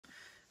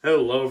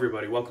Hello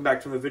everybody, welcome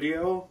back to the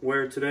video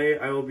where today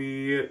I will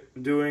be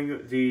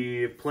doing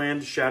the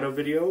planned shadow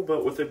video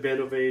but with a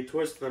bit of a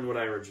twist than what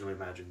I originally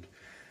imagined.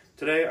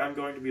 Today I'm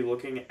going to be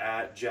looking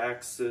at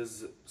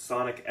Jakks'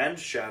 Sonic and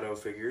Shadow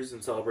figures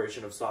in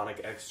celebration of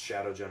Sonic X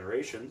Shadow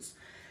Generations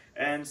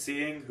and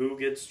seeing who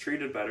gets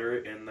treated better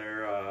in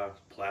their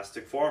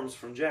plastic forms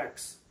from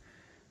Jakks.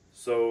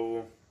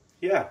 So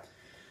yeah,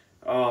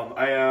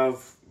 I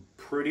have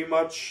pretty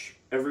much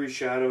every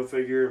Shadow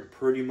figure and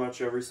pretty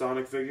much every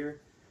Sonic figure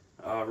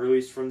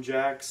released from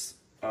Jakks.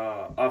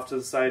 Off to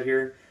the side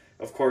here,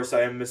 of course,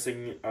 I am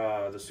missing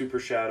the Super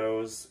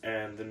Shadows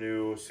and the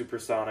new Super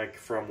Sonic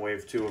from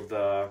Wave 2 of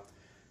the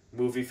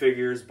movie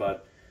figures,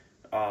 but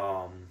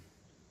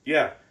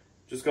yeah,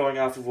 just going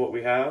off of what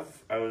we have,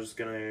 I was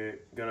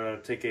gonna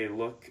take a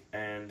look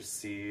and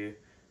see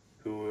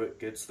who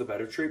gets the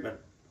better treatment.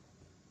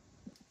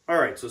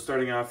 Alright, so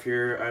starting off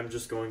here, I'm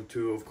just going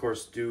to, of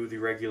course, do the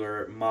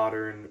regular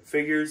modern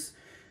figures.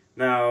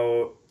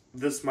 Now,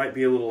 this might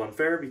be a little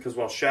unfair because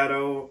while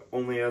Shadow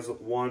only has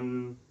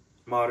one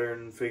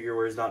modern figure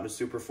where he's not in a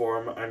super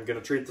form, I'm going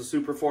to treat the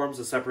super forms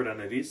as separate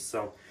entities.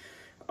 So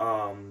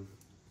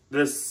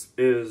this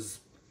is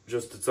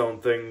just its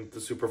own thing.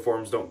 The super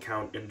forms don't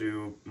count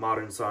into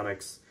modern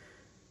Sonic's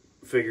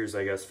figures,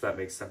 I guess, if that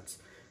makes sense.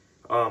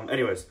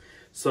 Anyways,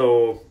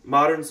 so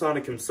modern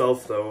Sonic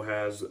himself, though,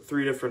 has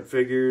 3 different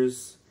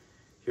figures.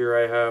 Here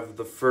I have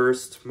the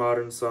first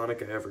modern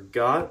Sonic I ever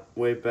got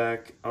way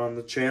back on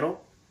the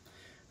channel.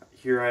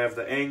 Here I have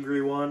the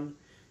angry one,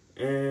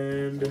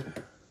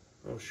 and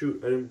oh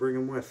shoot, I didn't bring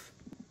him with.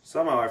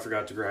 Somehow I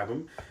forgot to grab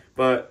him.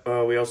 But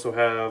we also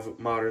have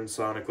modern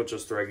Sonic with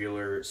just the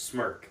regular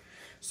smirk.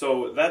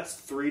 So that's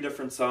 3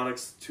 different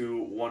Sonics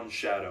to 1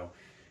 Shadow.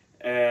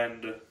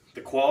 And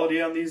the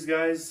quality on these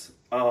guys,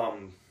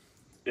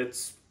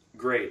 it's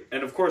great.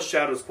 And of course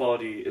Shadow's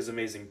quality is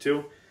amazing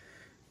too.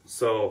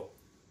 So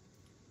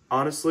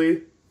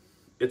honestly,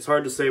 it's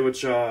hard to say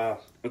which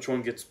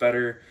one gets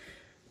better,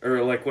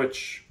 or like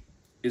which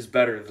is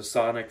better, the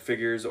Sonic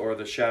figures or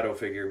the Shadow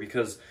figure,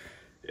 because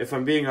if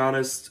I'm being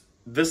honest,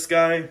 this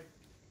guy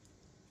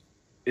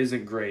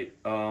isn't great.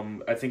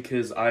 I think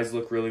his eyes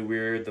look really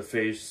weird, the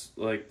face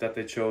like that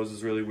they chose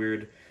is really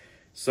weird.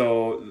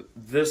 So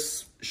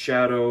this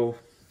Shadow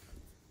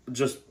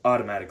just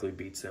automatically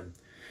beats him,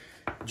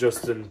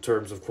 just in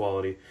terms of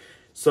quality.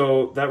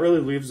 So that really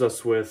leaves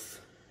us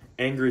with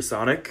Angry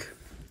Sonic,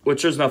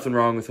 which there's nothing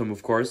wrong with him,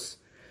 of course.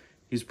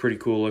 He's pretty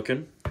cool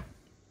looking.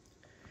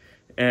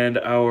 And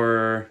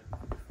our,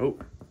 oh,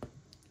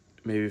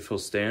 maybe if he'll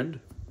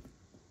stand.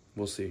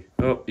 We'll see.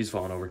 Oh, he's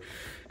falling over.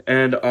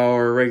 And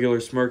our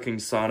regular smirking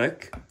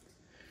Sonic.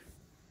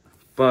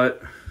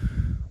 But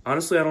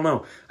honestly, I don't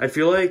know. I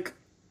feel like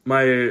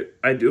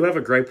I do have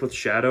a gripe with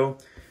Shadow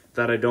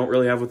that I don't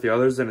really have with the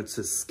others, and it's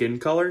his skin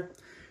color.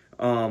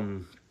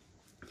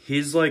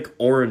 He's like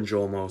orange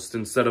almost,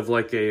 instead of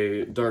like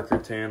a darker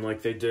tan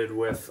like they did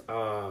with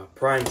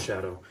Prime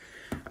Shadow.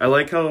 I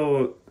like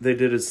how they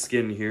did his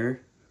skin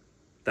here.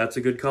 That's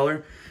a good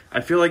color. I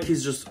feel like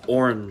he's just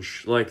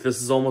orange. Like,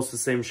 this is almost the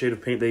same shade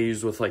of paint they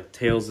used with, like,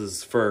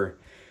 Tails' fur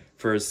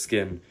for his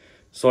skin.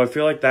 So I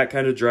feel like that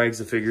kind of drags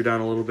the figure down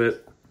a little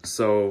bit.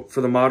 So for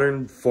the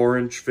modern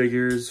 4-inch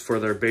figures for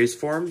their base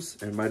forms,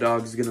 and my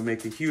dog's going to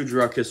make a huge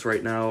ruckus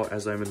right now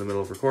as I'm in the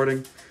middle of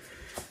recording.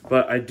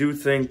 But I do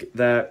think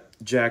that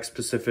Jakks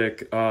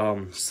Pacific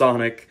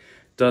Sonic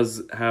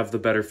does have the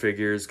better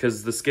figures,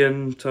 because the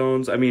skin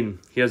tones, I mean,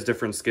 he has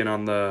different skin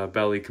on the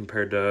belly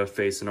compared to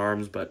face and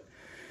arms, but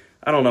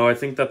I don't know, I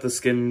think that the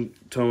skin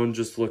tone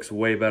just looks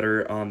way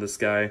better on this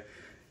guy.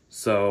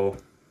 So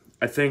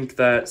I think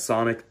that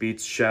Sonic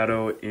beats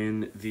Shadow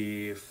in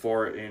the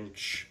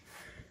 4-inch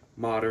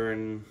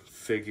modern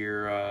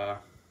figure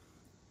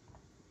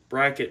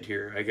bracket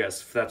here, I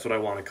guess, if that's what I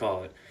want to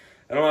call it.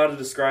 I don't know how to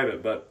describe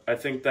it, but I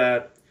think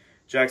that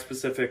Jakks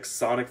Pacific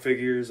Sonic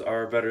figures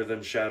are better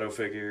than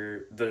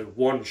the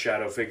 1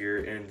 Shadow figure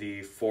in the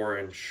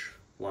 4-inch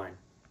line.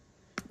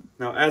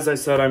 Now, as I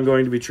said, I'm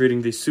going to be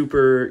treating the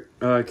super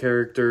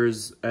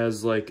characters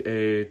as like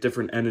a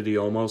different entity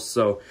almost.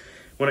 So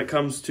when it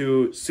comes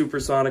to Super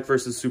Sonic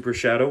versus Super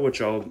Shadow,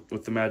 which I'll,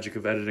 with the magic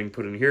of editing,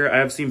 put in here, I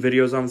have seen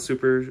videos on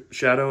Super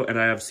Shadow, and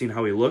I have seen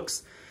how he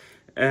looks.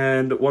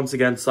 And once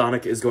again,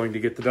 Sonic is going to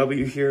get the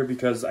W here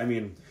because, I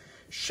mean,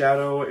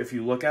 Shadow, if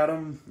you look at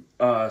him,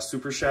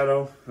 Super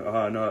Shadow,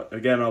 no,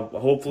 again, I'll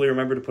hopefully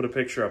remember to put a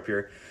picture up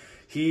here.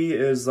 He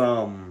is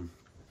not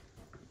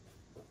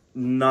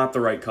the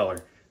right color.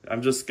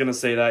 I'm just going to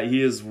say that.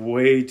 He is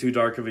way too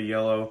dark of a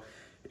yellow.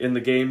 In the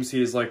games, he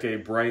is like a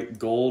bright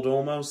gold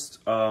almost.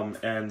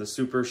 And the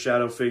Super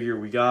Shadow figure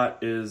we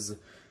got is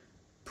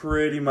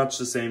pretty much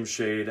the same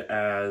shade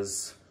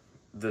as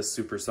this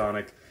Super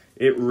Sonic.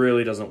 It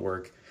really doesn't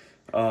work.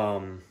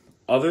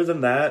 Other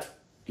than that,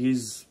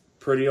 he's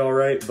pretty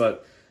alright,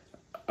 but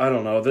I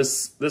don't know.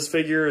 This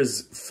figure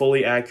is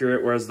fully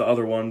accurate, whereas the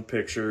other one,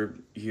 picture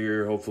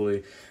here,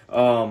 hopefully,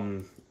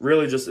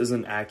 really just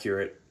isn't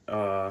accurate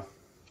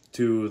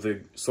to the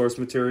source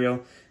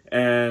material,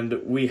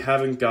 And we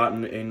haven't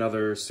gotten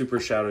another Super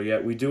Shadow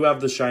yet. We do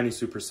have the shiny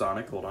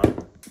Supersonic. Hold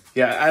on.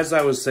 Yeah, as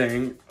I was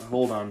saying,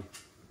 hold on.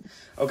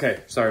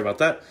 Okay, sorry about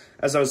that.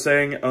 As I was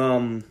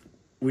saying,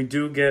 we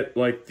do get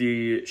like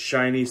the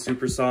shiny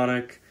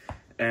Supersonic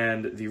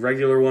and the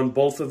regular one.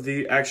 Both of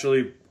the,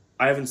 actually,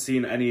 I haven't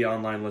seen any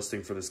online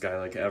listing for this guy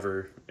like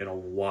ever in a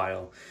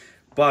while.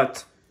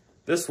 But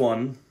this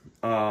one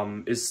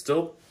is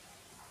still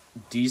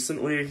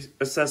decently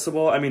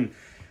accessible. I mean,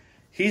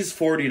 he's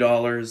 $40,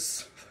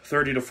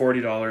 $30 to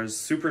 $40.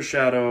 Super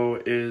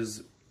Shadow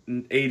is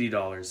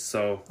 $80.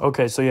 So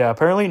Okay, so yeah,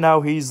 apparently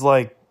now he's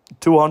like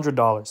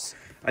 $200.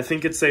 I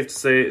think it's safe to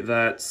say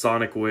that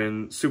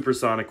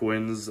Supersonic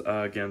wins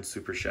against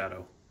Super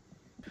Shadow.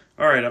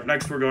 Alright, up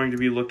next we're going to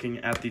be looking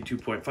at the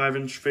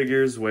 2.5-inch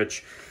figures,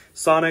 which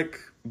Sonic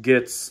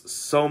gets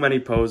so many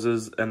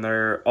poses, and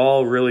they're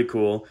all really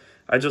cool.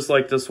 I just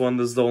like this one.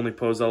 This is the only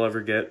pose I'll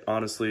ever get,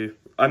 honestly.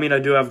 I mean, I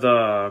do have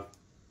the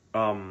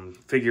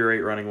figure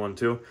 8 running one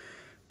too,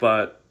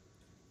 but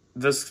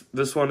this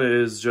one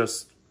is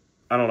just,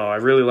 I don't know, I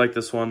really like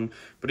this one.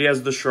 But he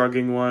has the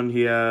shrugging one,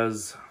 he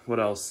has, what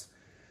else?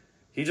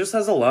 He just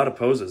has a lot of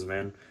poses,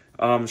 man.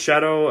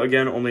 Shadow,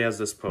 again, only has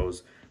this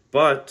pose.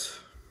 But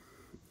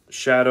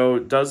Shadow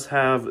does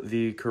have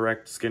the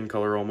correct skin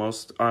color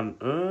almost on,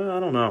 I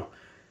don't know.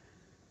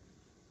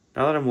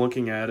 Now that I'm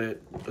looking at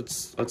it,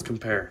 let's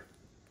compare.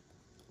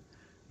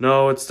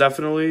 No, it's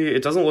definitely,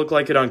 it doesn't look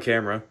like it on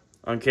camera.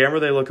 On camera,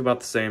 they look about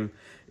the same.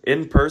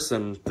 In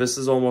person, this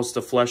is almost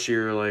a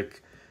fleshier,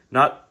 like,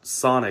 not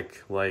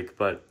Sonic-like,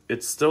 but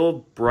it's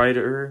still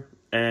brighter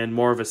and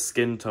more of a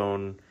skin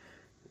tone,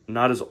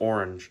 not as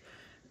orange.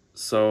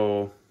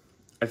 So,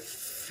 I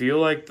feel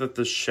like that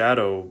the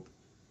Shadow,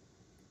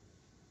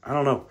 I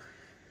don't know.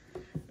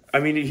 I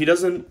mean, he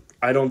doesn't,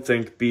 I don't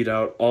think, beat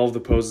out all of the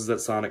poses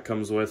that Sonic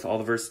comes with, all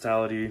the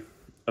versatility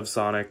of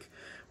Sonic,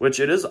 which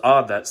it is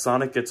odd that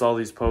Sonic gets all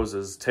these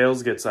poses.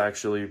 Tails gets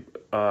actually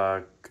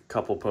a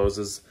couple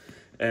poses.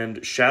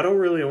 And Shadow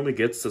really only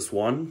gets this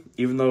one,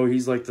 even though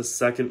he's like the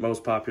second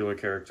most popular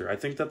character. I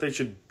think that they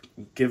should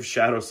give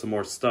Shadow some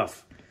more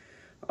stuff.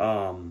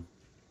 I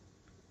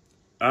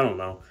don't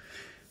know.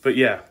 But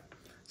yeah,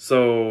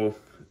 so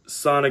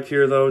Sonic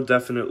here, though,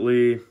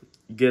 definitely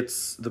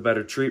gets the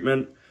better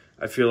treatment.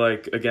 I feel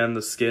like, again,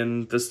 the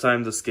skin, this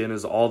time the skin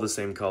is all the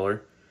same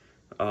color.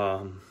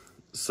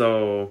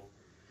 So,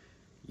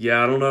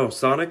 yeah, I don't know.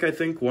 Sonic, I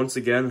think, once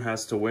again,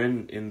 has to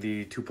win in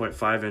the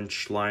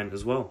 2.5-inch line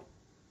as well.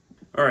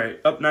 Alright,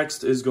 up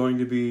next is going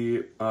to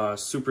be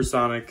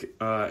Supersonic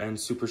and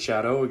Super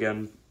Shadow.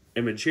 Again,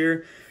 image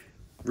here.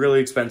 Really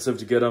expensive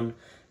to get them.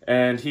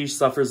 And he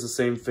suffers the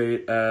same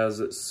fate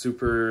as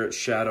Super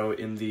Shadow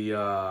in the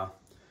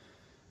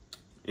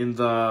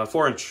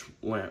 4-inch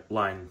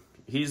line.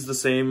 He's the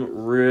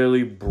same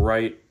really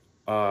bright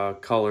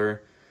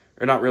color,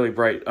 or not really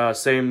bright,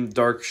 same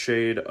dark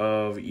shade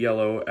of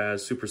yellow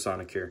as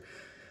Supersonic here.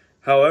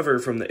 However,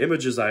 from the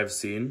images I've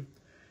seen,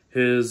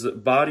 his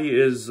body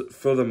is,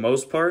 for the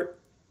most part,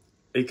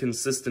 a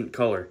consistent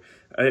color.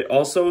 I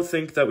also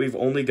think that we've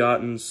only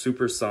gotten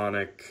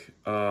Supersonic,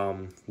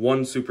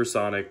 one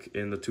Supersonic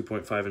in the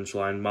 2.5-inch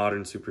line,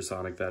 modern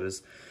Supersonic, that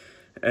is.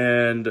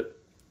 And,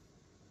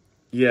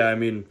 yeah, I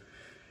mean,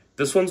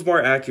 this one's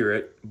more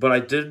accurate, but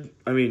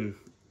I mean,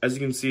 as you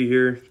can see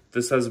here,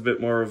 this has a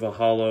bit more of a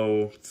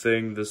hollow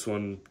thing. This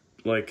one,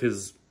 like,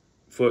 his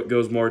foot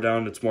goes more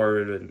down. It's more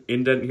of an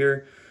indent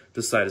here.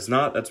 This side is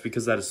not. That's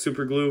because that is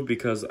super glue,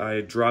 because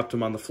I dropped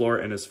him on the floor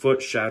and his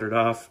foot shattered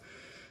off.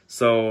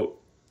 So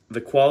the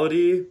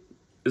quality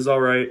is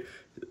alright.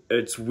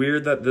 It's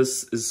weird that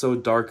this is so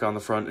dark on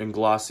the front and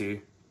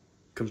glossy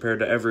compared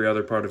to every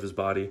other part of his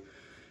body.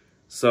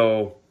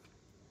 So,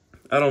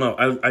 I don't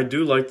know. I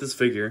do like this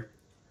figure,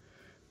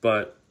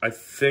 but I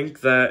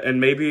think that,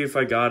 and maybe if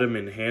I got him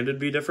in hand it'd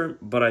be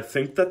different, but I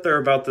think that they're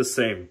about the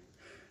same.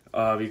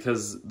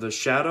 Because the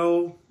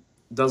Shadow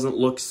doesn't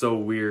look so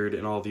weird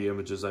in all the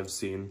images I've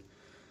seen.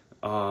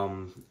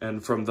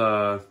 And from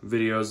the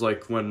videos,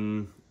 like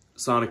when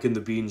Sonic and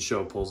the Bean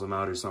Show pulls him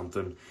out or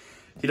something,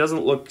 he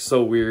doesn't look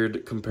so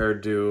weird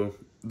compared to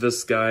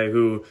this guy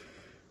who,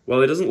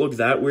 while he doesn't look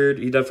that weird,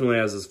 he definitely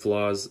has his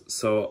flaws.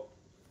 So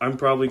I'm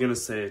probably going to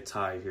say a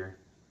tie here.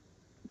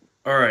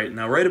 Alright,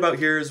 now right about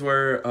here is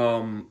where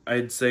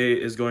I'd say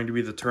is going to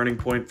be the turning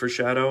point for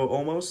Shadow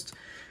almost.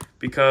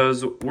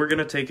 Because we're going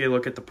to take a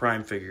look at the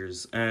Prime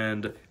figures.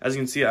 And as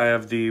you can see, I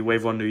have the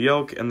Wave 1 New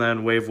Yoke, and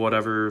then Wave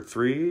whatever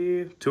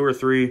 2 or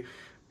 3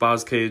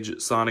 Boz Cage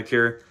Sonic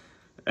here.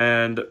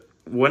 And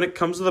when it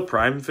comes to the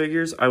Prime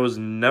figures, I was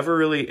never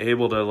really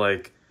able to,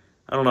 like,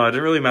 I don't know, I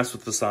didn't really mess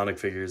with the Sonic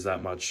figures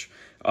that much.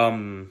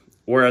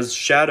 Whereas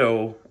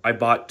Shadow, I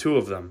bought 2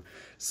 of them.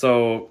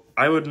 So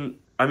I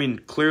mean,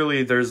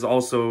 clearly there's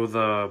also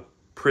the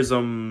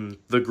Prism,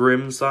 the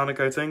Grim Sonic,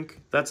 I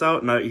think, that's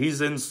out. And he's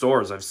in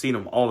stores. I've seen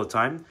him all the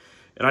time.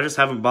 And I just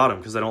haven't bought him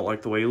because I don't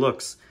like the way he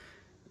looks.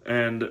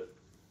 And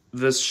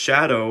this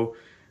Shadow,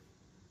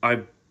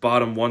 I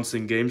bought him once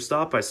in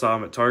GameStop. I saw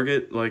him at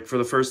Target, like, for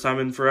the first time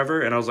in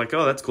forever, and I was like,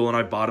 oh, that's cool, and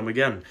I bought him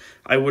again.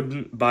 I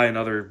wouldn't buy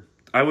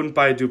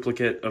a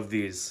duplicate of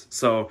these.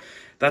 So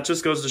that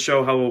just goes to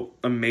show how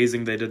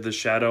amazing they did the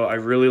shadow. I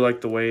really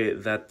like the way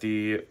that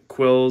the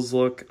quills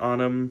look on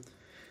him,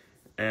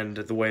 and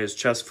the way his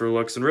chest fur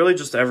looks, and really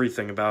just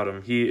everything about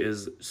him. He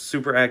is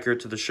super accurate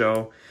to the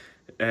show,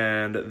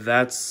 and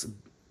that's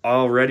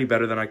already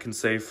better than I can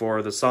say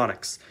for the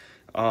Sonics.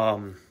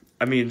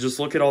 I mean, just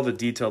look at all the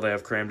detail they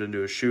have crammed into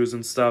his shoes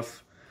and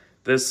stuff.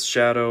 This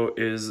shadow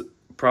is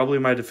probably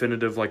my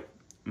definitive, like,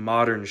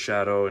 modern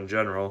shadow in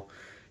general.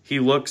 He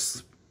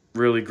looks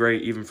really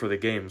great even for the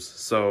games,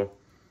 so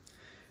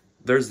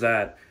there's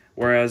that.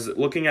 Whereas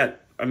looking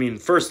at, I mean,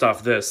 first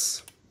off,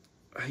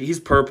 he's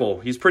purple.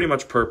 He's pretty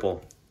much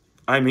purple.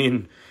 I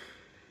mean,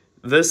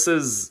 this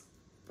is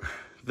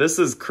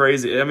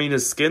crazy. I mean,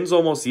 his skin's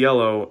almost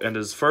yellow and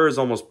his fur is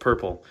almost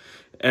purple.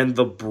 And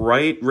the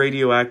bright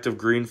radioactive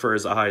green for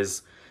his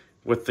eyes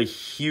with the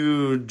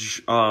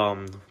huge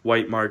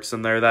white marks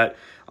in there that,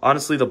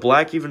 honestly, the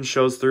black even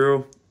shows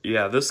through.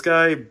 Yeah, this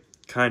guy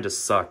kind of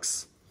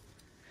sucks.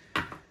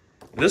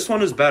 This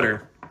one is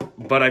better,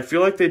 but I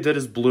feel like they did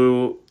his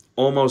blue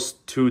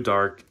almost too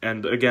dark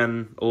and,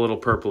 again, a little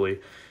purpley.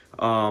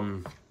 I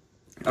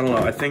don't know.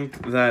 I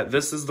think that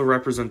this is the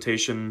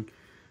representation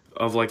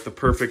of, like, the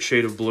perfect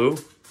shade of blue.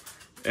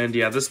 And,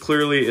 yeah, this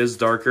clearly is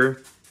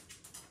darker.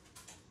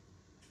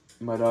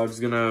 My dog's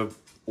gonna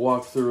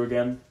walk through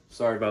again.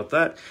 Sorry about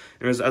that.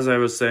 Anyways, as I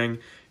was saying,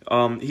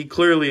 he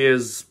clearly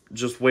is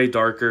just way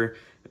darker,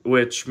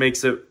 which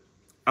makes it,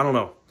 I don't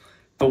know.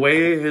 The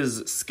way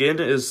his skin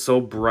is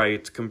so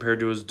bright compared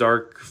to his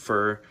dark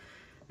fur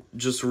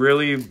just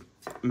really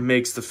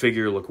makes the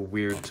figure look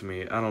weird to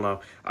me. I don't know.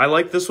 I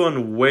like this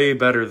one way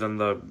better than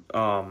the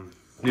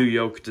New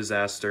Yoke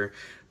disaster,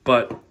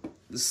 but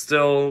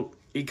still,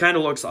 he kind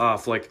of looks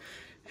off. Like,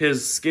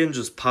 his skin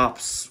just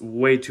pops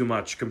way too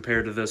much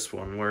compared to this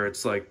one, where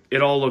it's like,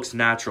 it all looks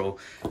natural.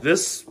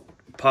 This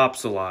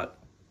pops a lot.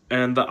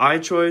 And the eye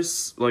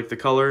choice, like the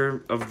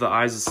color of the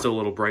eyes is still a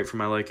little bright for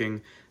my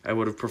liking. I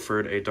would have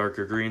preferred a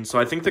darker green. So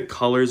I think the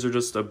colors are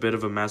just a bit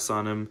of a mess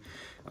on him.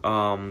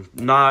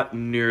 Not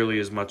nearly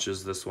as much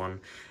as this one.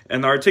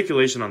 And the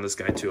articulation on this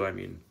guy too, I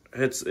mean,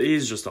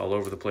 he's just all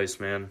over the place,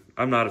 man.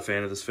 I'm not a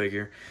fan of this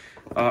figure.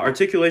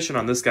 Articulation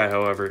on this guy,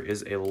 however,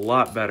 is a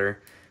lot better.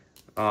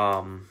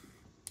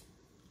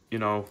 You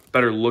know,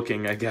 better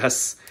looking, I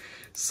guess.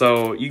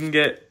 So you can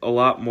get a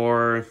lot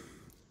more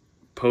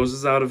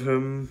poses out of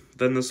him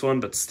than this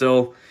one, but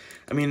still,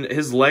 I mean,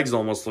 his legs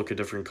almost look a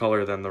different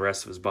color than the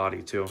rest of his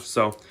body too.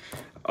 So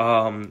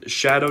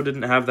Shadow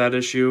didn't have that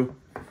issue,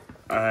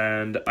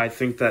 and I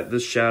think that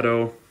this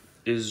Shadow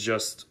is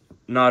just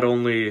not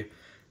only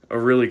a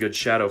really good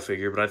Shadow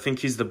figure, but I think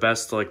he's the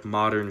best, like,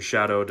 modern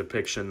Shadow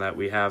depiction that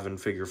we have in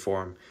figure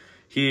form.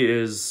 He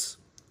is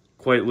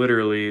quite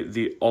literally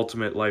the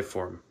ultimate life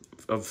form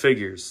of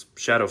figures,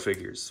 Shadow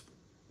figures,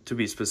 to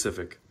be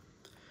specific,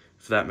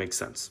 if that makes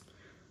sense.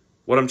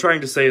 What I'm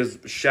trying to say is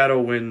Shadow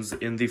wins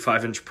in the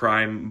 5-inch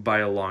prime by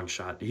a long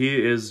shot.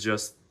 He is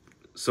just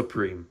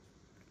supreme.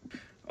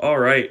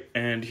 Alright,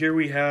 and here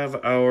we have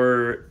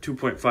our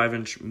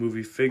 2.5-inch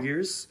movie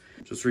figures.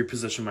 Just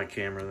reposition my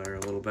camera there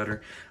a little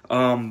better.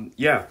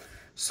 Yeah,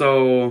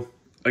 so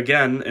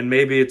again, and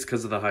maybe it's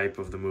because of the hype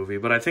of the movie,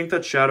 but I think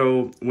that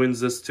Shadow wins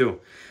this too.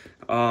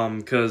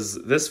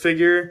 Because this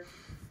figure,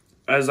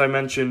 as I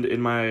mentioned in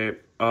my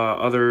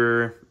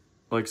other,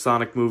 like,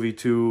 Sonic Movie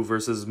 2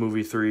 versus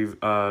Movie 3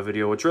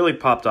 video, which really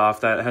popped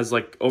off, that has,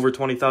 like, over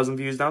 20,000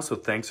 views now, so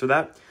thanks for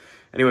that.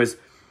 Anyways,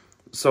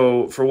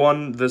 so for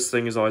one, this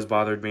thing has always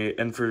bothered me,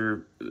 and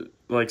for,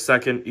 like,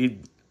 second, he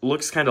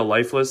looks kind of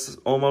lifeless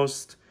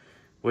almost,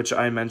 which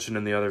I mentioned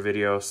in the other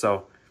video.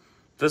 So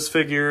this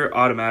figure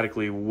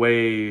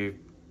automatically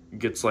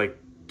gets, like,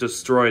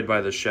 destroyed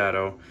by the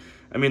Shadow.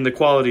 I mean, the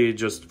quality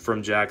just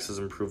from Jakks has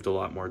improved a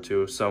lot more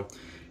too, so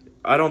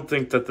I don't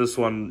think that this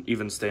one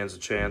even stands a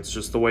chance.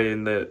 Just the way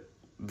in that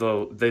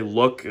they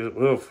look,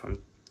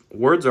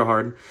 words are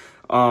hard.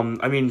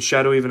 I mean,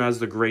 Shadow even has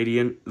the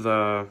gradient,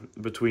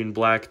 between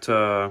black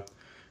to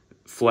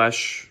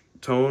flesh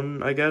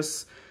tone, I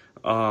guess,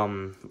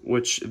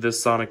 which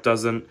this Sonic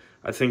doesn't.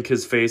 I think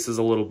his face is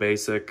a little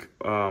basic,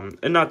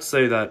 and not to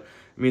say that,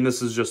 I mean,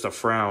 this is just a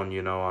frown,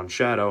 you know, on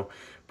Shadow,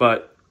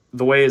 but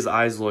the way his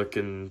eyes look,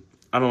 and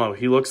I don't know,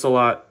 he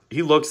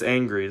looks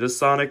angry. This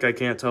Sonic, I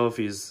can't tell if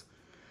he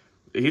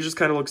just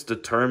kind of looks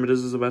determined,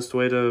 is the best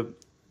way to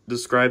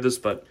describe this,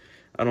 but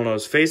I don't know,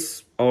 his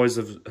face always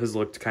has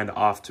looked kind of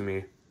off to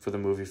me for the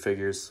movie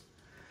figures.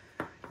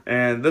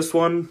 And this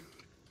one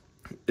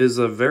is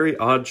a very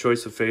odd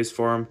choice of face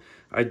for him.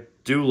 I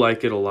do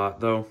like it a lot,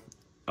 though.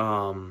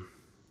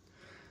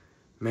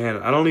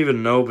 Man, I don't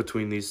even know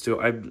between these two.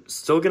 I'm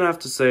still gonna have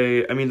to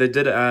say, I mean, they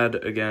did add,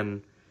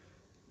 again,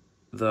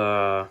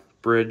 the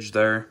bridge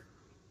there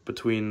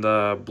between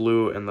the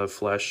blue and the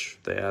flesh.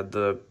 They add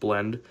the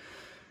blend.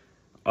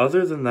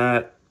 Other than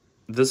that,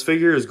 this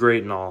figure is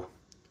great and all,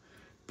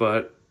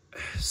 but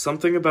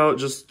something about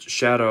just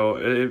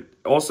Shadow.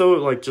 Also,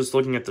 like, just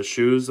looking at the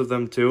shoes of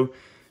them, too.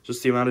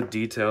 Just the amount of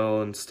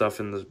detail and stuff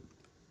in the...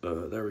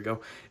 there we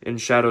go. In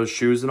Shadow's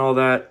shoes and all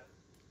that.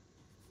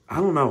 I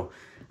don't know.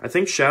 I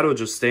think Shadow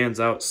just stands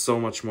out so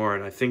much more,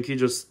 and I think he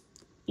just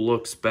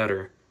looks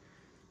better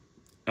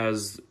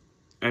as,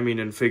 I mean,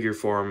 in figure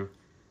form,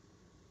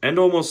 and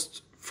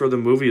almost for the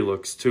movie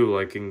looks too,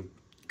 like in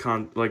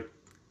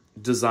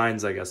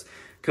designs, I guess,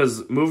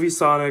 because movie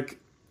Sonic,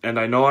 and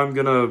I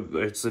know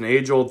it's an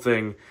age-old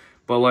thing,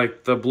 but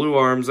like the blue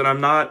arms, and I'm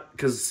not,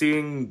 because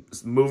seeing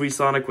movie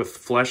Sonic with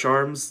flesh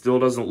arms still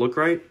doesn't look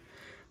right,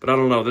 but I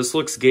don't know, this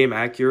looks game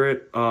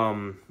accurate,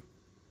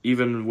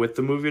 even with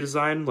the movie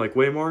design, like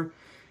way more.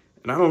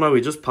 And I don't know, he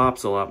just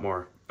pops a lot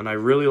more. And I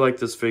really like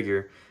this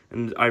figure.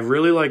 And I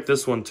really like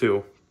this one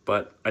too.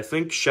 But I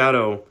think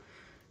Shadow,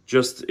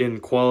 just in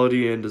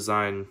quality and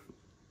design,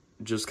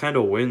 just kind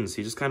of wins.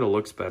 He just kind of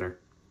looks better.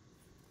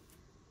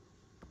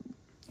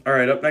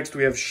 Alright, up next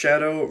we have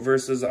Shadow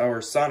versus our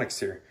Sonics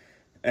here.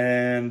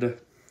 And,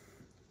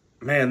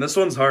 man, this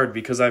one's hard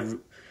because I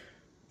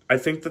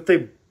think that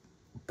they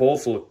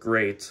both look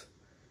great.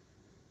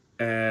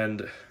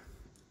 And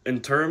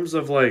in terms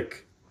of,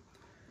 like,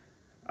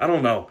 I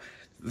don't know.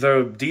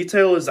 The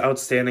detail is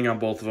outstanding on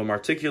both of them.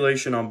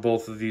 Articulation on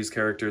both of these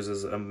characters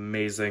is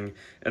amazing.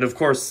 And of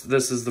course,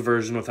 this is the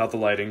version without the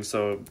lighting,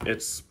 so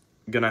it's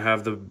gonna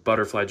have the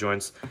butterfly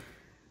joints.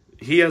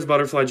 He has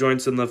butterfly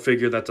joints in the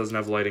figure that doesn't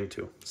have lighting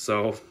too.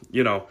 So,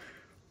 you know,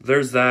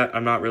 there's that.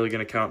 I'm not really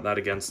gonna count that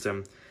against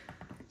him.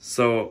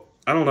 So,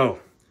 I don't know.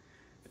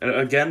 And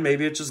again,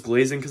 maybe it's just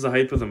glazing because of the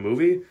hype of the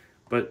movie,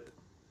 but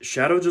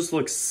Shadow just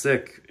looks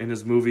sick in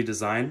his movie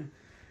design.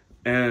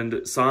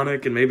 And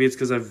Sonic, and maybe it's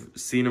because I've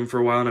seen him for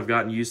a while and I've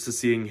gotten used to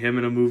seeing him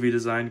in a movie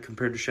design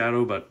compared to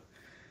Shadow, but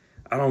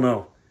I don't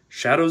know.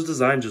 Shadow's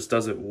design just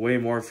does it way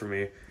more for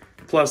me.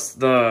 Plus,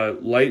 the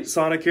light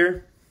Sonic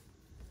here,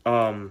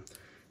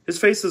 his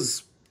face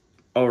is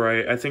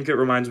alright. I think it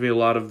reminds me a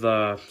lot of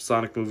the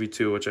Sonic movie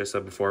 2, which I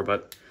said before,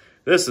 but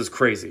this is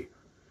crazy.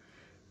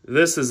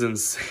 This is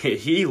insane.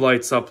 He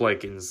lights up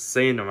like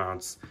insane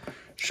amounts.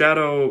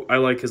 Shadow, I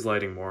like his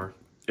lighting more.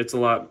 It's a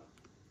lot...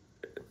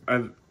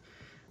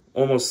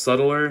 almost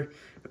subtler.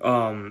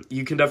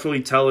 You can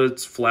definitely tell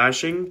it's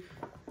flashing,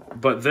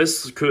 but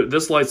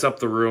this lights up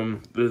the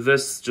room.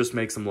 This just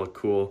makes him look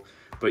cool.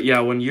 But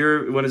yeah, when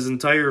his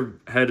entire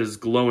head is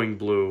glowing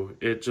blue,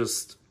 it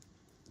just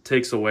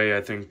takes away, I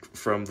think,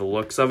 from the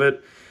looks of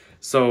it.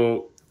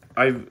 So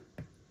I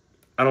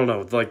don't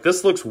know. Like,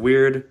 this looks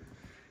weird.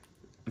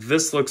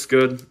 This looks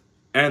good,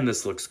 and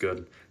this looks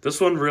good.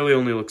 This one really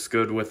only looks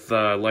good with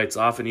the lights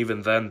off, and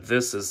even then,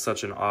 this is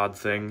such an odd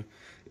thing.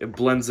 It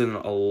blends in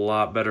a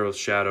lot better with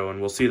Shadow, and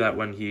we'll see that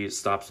when he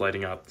stops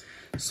lighting up.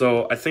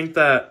 So I think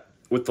that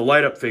with the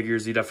light-up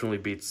figures, he definitely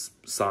beats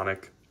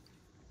Sonic.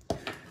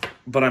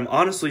 But I'm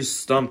honestly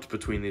stumped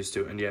between these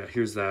two. And yeah,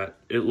 here's that.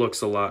 It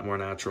looks a lot more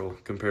natural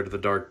compared to the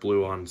dark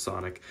blue on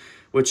Sonic,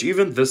 which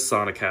even this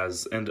Sonic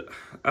has. And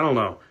I don't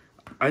know.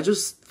 I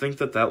just think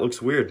that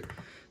looks weird.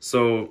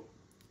 So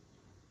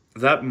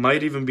that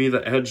might even be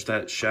the edge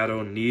that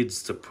Shadow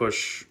needs to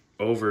push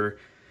over,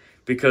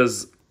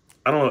 because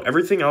I don't know,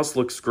 everything else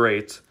looks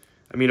great.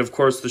 I mean, of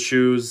course, the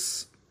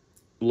shoes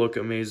look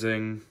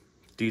amazing.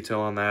 Detail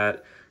on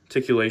that.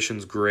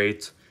 Articulation's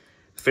great.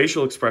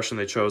 Facial expression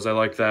they chose, I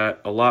like that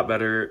a lot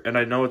better. And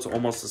I know it's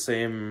almost the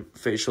same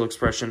facial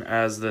expression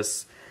as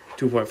this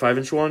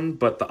 2.5-inch one,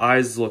 but the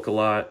eyes look a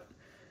lot,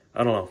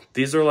 I don't know.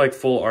 These are like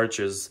full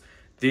arches.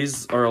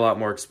 These are a lot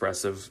more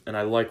expressive, and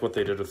I like what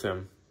they did with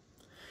him.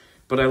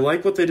 But I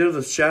like what they did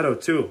with Shadow,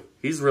 too.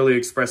 He's really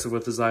expressive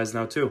with his eyes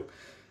now, too.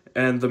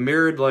 And the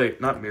mirrored,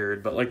 like, not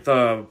mirrored, but like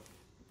the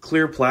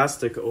clear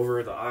plastic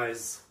over the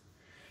eyes,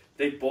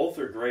 they both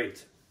are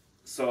great.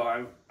 So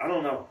I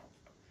don't know.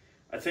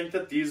 I think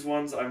that these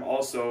ones, I'm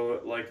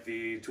also like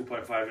the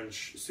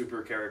 2.5-inch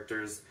super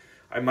characters.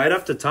 I might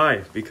have to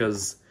tie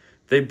because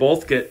they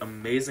both get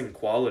amazing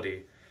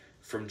quality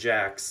from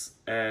Jakks.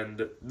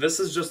 And this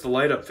is just a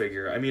light up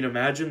figure. I mean,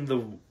 imagine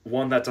the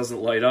one that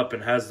doesn't light up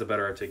and has the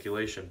better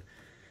articulation.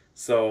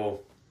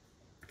 So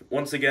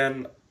once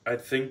again, I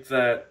think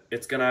that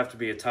it's going to have to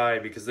be a tie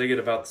because they get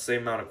about the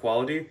same amount of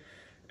quality,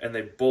 and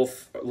they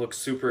both look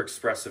super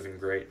expressive and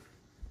great.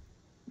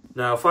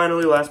 Now,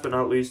 finally, last but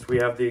not least, we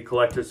have the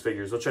collector's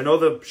figures, which I know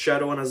the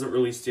Shadow one hasn't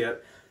released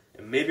yet,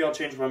 and maybe I'll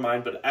change my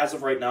mind, but as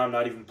of right now, I'm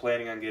not even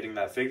planning on getting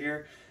that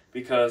figure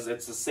because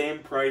it's the same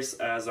price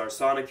as our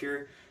Sonic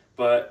here,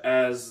 but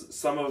as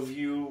some of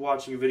you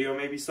watching a video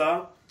maybe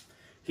saw,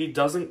 he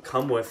doesn't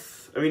come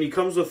with, I mean, he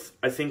comes with,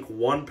 I think,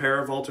 one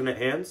pair of alternate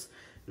hands,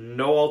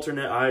 no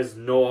alternate eyes,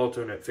 no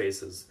alternate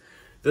faces.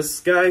 This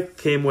guy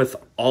came with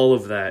all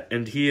of that,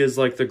 and he is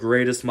like the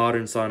greatest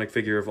modern Sonic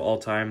figure of all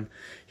time.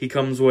 He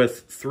comes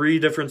with 3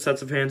 different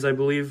sets of hands, I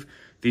believe.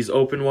 These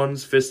open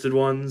ones, fisted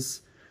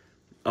ones.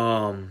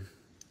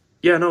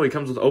 Yeah, no, he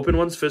comes with open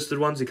ones, fisted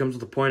ones. He comes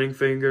with a pointing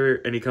finger,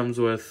 and he comes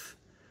with,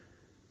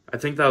 I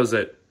think that was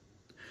it.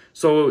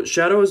 So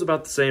Shadow is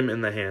about the same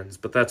in the hands,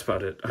 but that's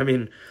about it. I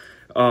mean,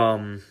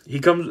 He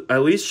comes,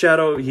 at least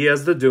Shadow, he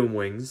has the Doom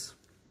wings,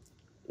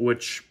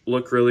 which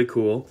look really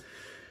cool.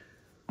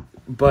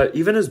 But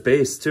even his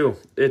base, too,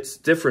 it's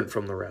different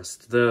from the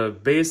rest. The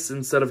base,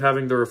 instead of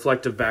having the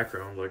reflective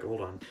background, like,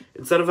 hold on.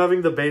 Instead of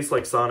having the base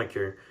like Sonic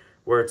here,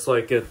 where it's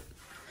like it,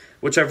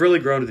 which I've really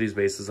grown to these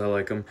bases, I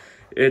like them.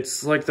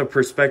 It's like the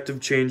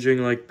perspective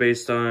changing, like,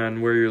 based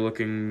on where you're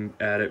looking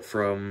at it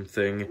from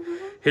thing.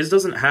 His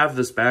doesn't have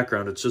this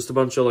background, it's just a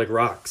bunch of, like,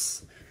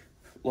 rocks.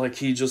 Like,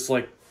 he just,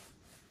 like,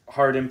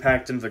 hard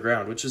impact into the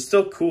ground, which is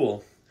still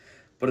cool.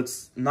 But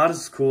it's not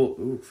as cool.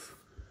 Oof.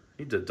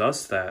 I need to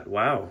dust that.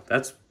 Wow,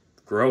 that's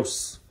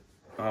gross.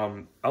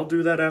 I'll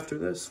do that after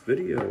this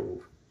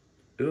video.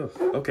 Ugh.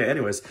 Okay,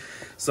 anyways.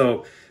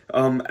 So,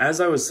 as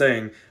I was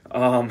saying,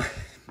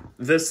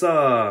 this,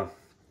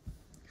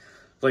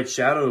 like,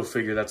 Shadow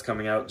figure that's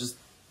coming out just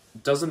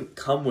doesn't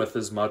come with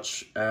as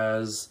much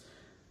as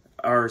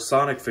our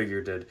Sonic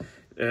figure did.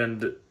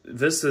 And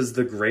this is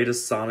the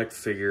greatest Sonic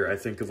figure, I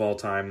think, of all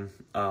time.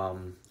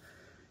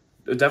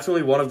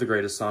 Definitely one of the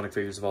greatest Sonic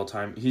figures of all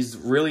time. He's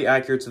really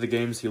accurate to the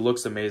games. He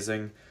looks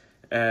amazing.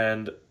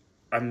 And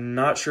I'm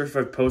not sure if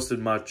I've posted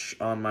much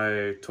on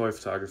my toy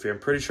photography. I'm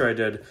pretty sure I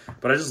did.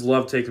 But I just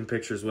love taking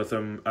pictures with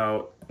him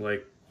out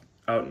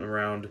and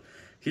around.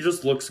 He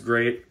just looks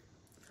great.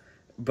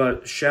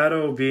 But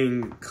Shadow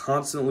being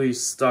constantly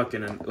stuck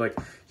in it, like,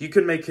 you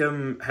can make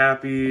him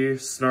happy,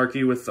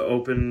 snarky with the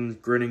open,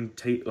 grinning,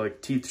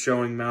 teeth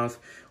showing mouth,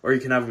 or you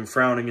can have him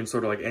frowning and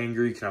sort of, like,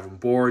 angry. You can have him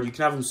bored. You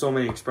can have him so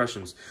many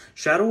expressions.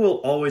 Shadow will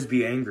always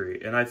be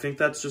angry, and I think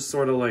that's just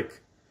sort of,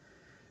 like,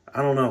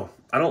 I don't know.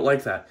 I don't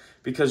like that,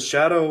 because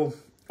Shadow,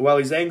 while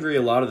he's angry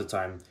a lot of the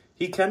time,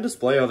 he can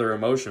display other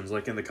emotions,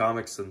 like in the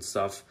comics and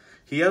stuff.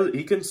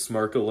 He can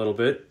smirk a little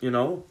bit, you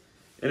know?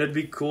 And it'd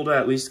be cool to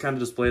at least kind of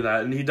display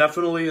that. And he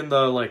definitely, in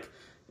the, like,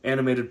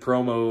 animated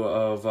promo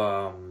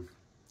of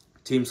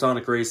Team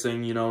Sonic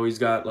Racing, you know, he's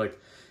got, like,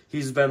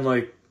 he's been,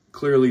 like,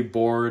 clearly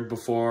bored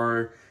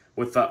before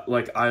with, the,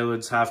 like,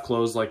 eyelids half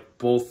closed, like,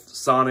 both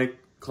Sonic,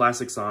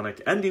 classic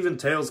Sonic, and even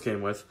Tails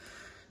came with.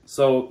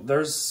 So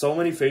there's so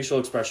many facial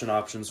expression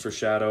options for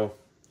Shadow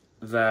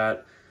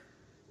that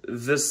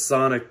this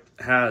Sonic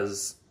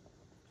has,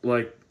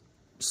 like,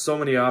 so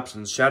many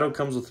options. Shadow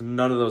comes with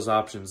none of those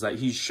options that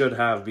he should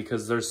have,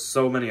 because there's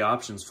so many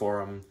options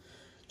for him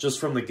just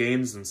from the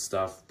games and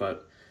stuff,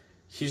 but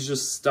he's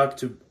just stuck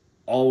to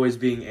always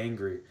being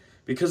angry,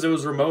 because it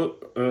was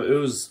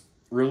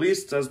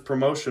released as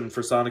promotion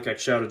for Sonic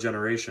X Shadow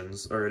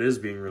Generations, or it is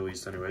being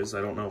released anyways.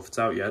 I don't know if it's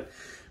out yet.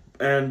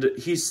 And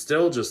he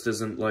still just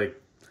isn't,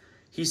 like,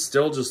 he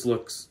still just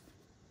looks,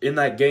 in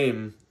that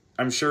game,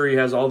 I'm sure he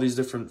has all these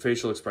different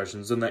facial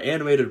expressions in the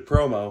animated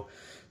promo.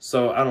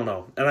 So, I don't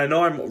know. And I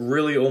know I'm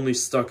really only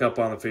stuck up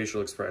on the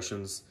facial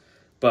expressions,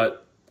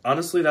 but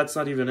honestly, that's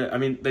not even it. I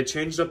mean, they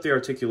changed up the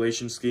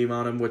articulation scheme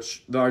on him,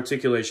 which the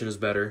articulation is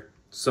better.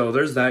 So,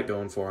 there's that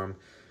going for him.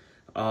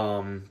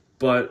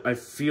 But I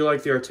feel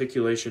like the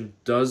articulation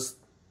does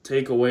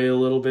take away a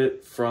little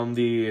bit from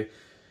the,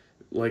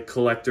 like,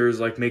 collectors,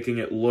 like, making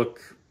it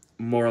look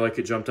more like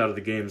it jumped out of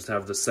the games to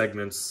have the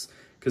segments,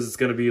 because it's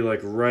going to be,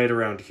 like, right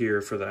around here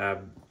for the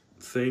ab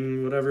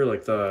thing, whatever,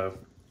 like the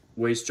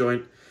waist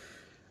joint.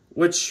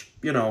 Which,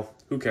 you know,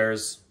 who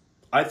cares?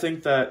 I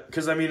think that,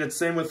 because, I mean, it's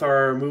same with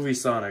our movie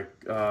Sonic.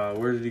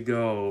 Where did he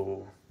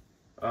go?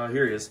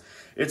 Here he is.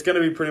 It's going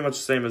to be pretty much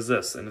the same as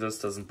this, and this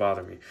doesn't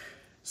bother me.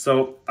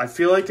 So, I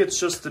feel like it's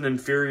just an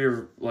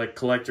inferior, like,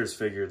 collector's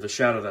figure, the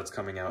Shadow that's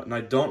coming out. And I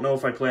don't know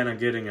if I plan on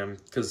getting him,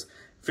 because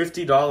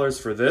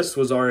 $50 for this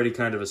was already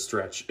kind of a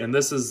stretch. And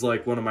this is,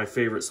 like, one of my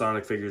favorite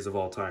Sonic figures of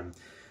all time.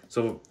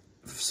 So,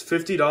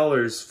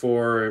 $50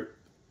 for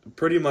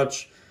pretty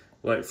much,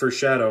 like, for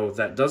Shadow,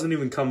 that doesn't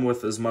even come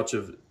with as much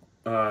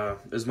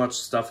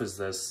stuff as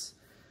this.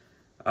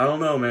 I don't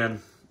know,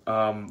 man.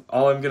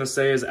 All I'm gonna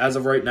say is, as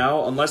of right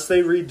now, unless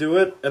they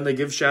redo it and they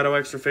give Shadow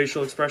extra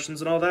facial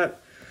expressions and all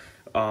that,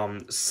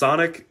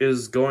 Sonic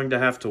is going to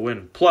have to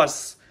win.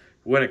 Plus,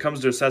 when it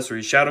comes to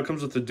accessories, Shadow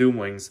comes with the Doom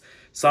Wings.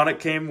 Sonic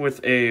came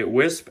with a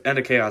Wisp and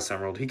a Chaos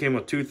Emerald. He came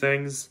with two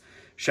things.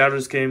 Shadow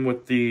just came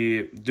with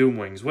the Doom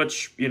Wings,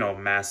 which, you know,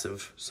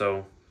 massive.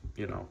 So,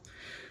 you know,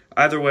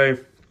 either way,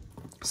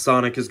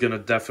 Sonic is going to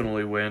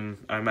definitely win.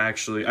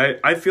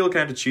 I feel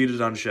kind of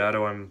cheated on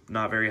Shadow. I'm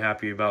not very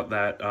happy about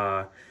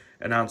that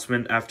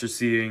announcement after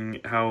seeing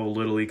how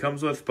little he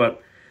comes with,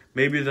 but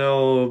maybe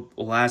they'll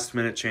last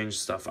minute change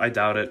stuff. I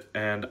doubt it,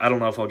 and I don't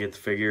know if I'll get the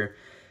figure.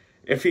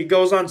 If he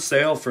goes on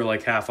sale for,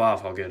 like, half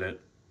off, I'll get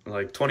it.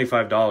 Like,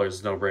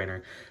 $25,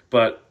 no-brainer.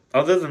 But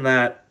other than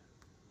that,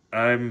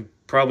 I'm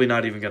probably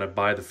not even going to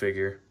buy the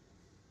figure.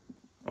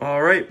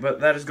 Alright, but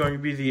that is going to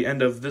be the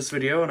end of this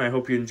video, and I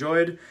hope you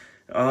enjoyed.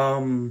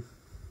 I'm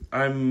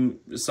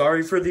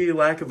sorry for the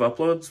lack of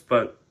uploads,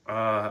 but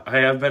I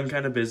have been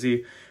kind of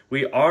busy.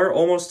 We are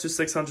almost to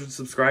 600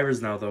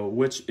 subscribers now, though,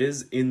 which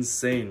is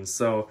insane.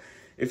 So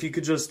if you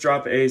could just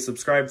drop a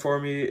subscribe for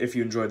me if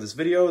you enjoyed this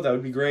video, that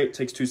would be great. It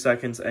takes 2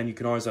 seconds, and you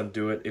can always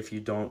undo it if you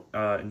don't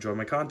enjoy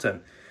my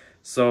content.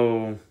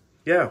 So,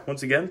 yeah,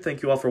 once again,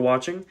 thank you all for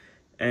watching,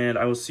 and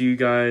I will see you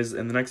guys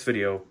in the next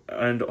video,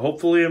 and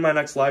hopefully in my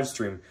next live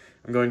stream.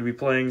 I'm going to be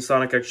playing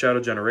Sonic X Shadow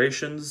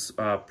Generations,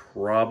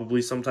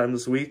 probably sometime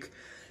this week,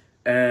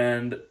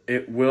 and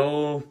it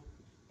will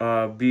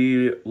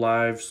be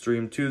live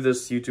streamed to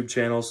this YouTube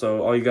channel,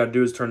 so all you gotta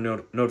do is turn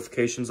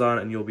notifications on,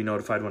 and you'll be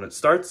notified when it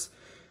starts.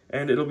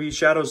 And it'll be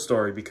Shadow's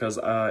story, because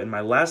in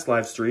my last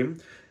live stream,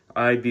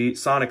 I beat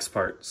Sonic's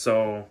part.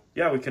 So,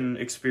 yeah, we can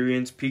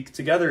experience Peak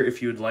together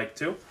if you'd like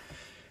to.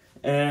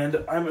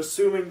 And I'm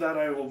assuming that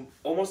I will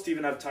almost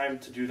even have time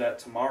to do that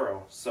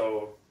tomorrow.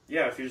 So,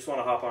 yeah, if you just want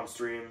to hop on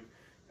stream,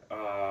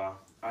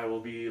 I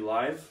will be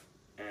live.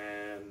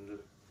 And,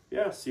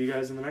 yeah, see you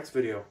guys in the next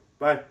video.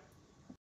 Bye.